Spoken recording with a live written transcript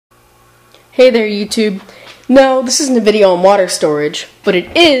Hey there, YouTube. No, this isn't a video on water storage, but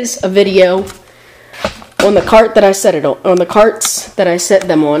it is a video on the cart that I set it on the carts that I set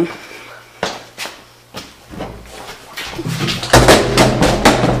them on.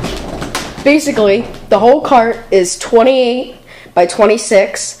 Basically, the whole cart is 28 by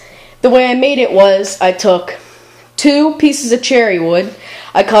 26. The way I made it was I took 2 pieces of cherry wood.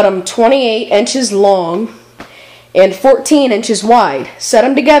 I cut them 28 inches long and 14 inches wide. Set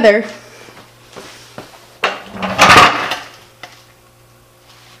them together.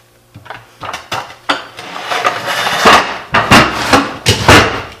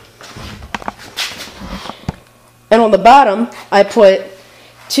 And on the bottom, I put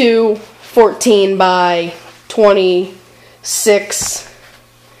 2 14 by 26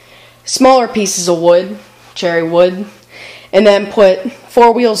 smaller pieces of wood, cherry wood, and then put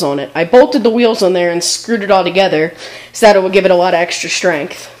 4 wheels on it. I bolted the wheels on there and screwed it all together so that it would give it a lot of extra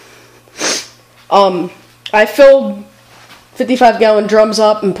strength. I filled 55-gallon drums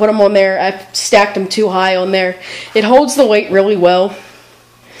up and put them on there. I stacked them too high on there. It holds the weight really well.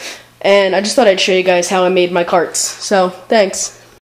 And I just thought I'd show you guys how I made my carts. So, thanks.